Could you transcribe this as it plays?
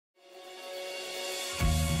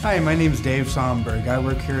Hi, my name is Dave Somberg. I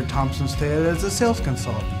work here at Thompson's Toyota as a sales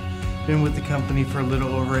consultant. Been with the company for a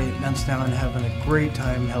little over 8 months now and having a great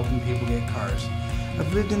time helping people get cars.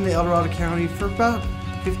 I've lived in the El Dorado County for about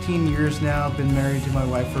 15 years now, been married to my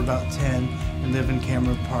wife for about 10, and live in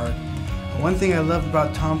Cameron Park. One thing I love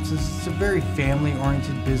about Thompson's is it's a very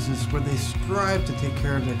family-oriented business where they strive to take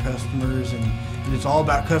care of their customers, and it's all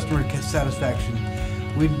about customer satisfaction.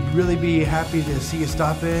 We'd really be happy to see you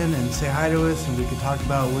stop in and say hi to us, and we could talk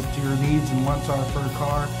about what your needs and wants are for a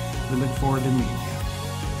car. We look forward to meeting you.